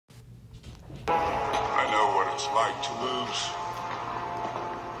I know what it's like to lose.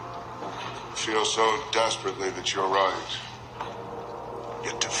 Feel so desperately that you're right.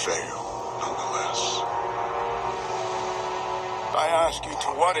 Yet to fail, nonetheless. I ask you,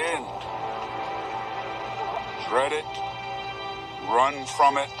 to what end? Dread it? Run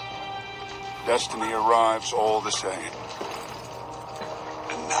from it? Destiny arrives all the same.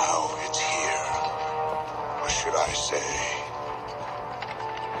 And now it's here. Or should I say,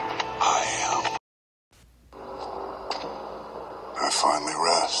 I am. I finally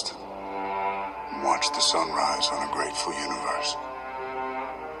rest and watch the sunrise on a grateful universe.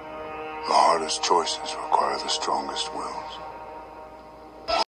 The hardest choices require the strongest wills.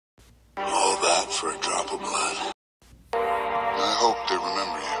 All that for a drop of blood. I hope they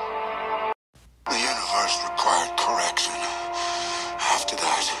remember you. The universe required correction. After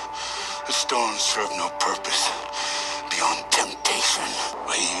that, the stones served no purpose beyond temptation.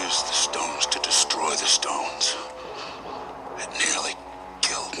 I used the stones to destroy the stones. It nearly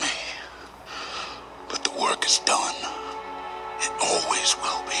killed me. But the work is done. It always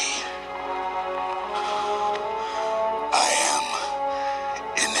will be. I am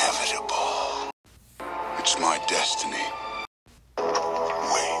inevitable. It's my destiny.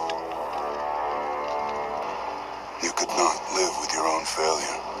 Wait. You could not live with your own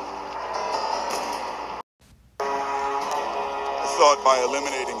failure. I thought by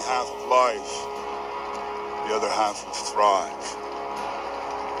eliminating half of life, the other half would thrive.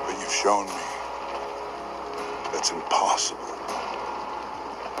 But you've shown me that's impossible.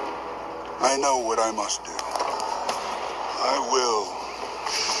 I know what I must do. I will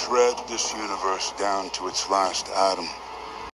shred this universe down to its last atom.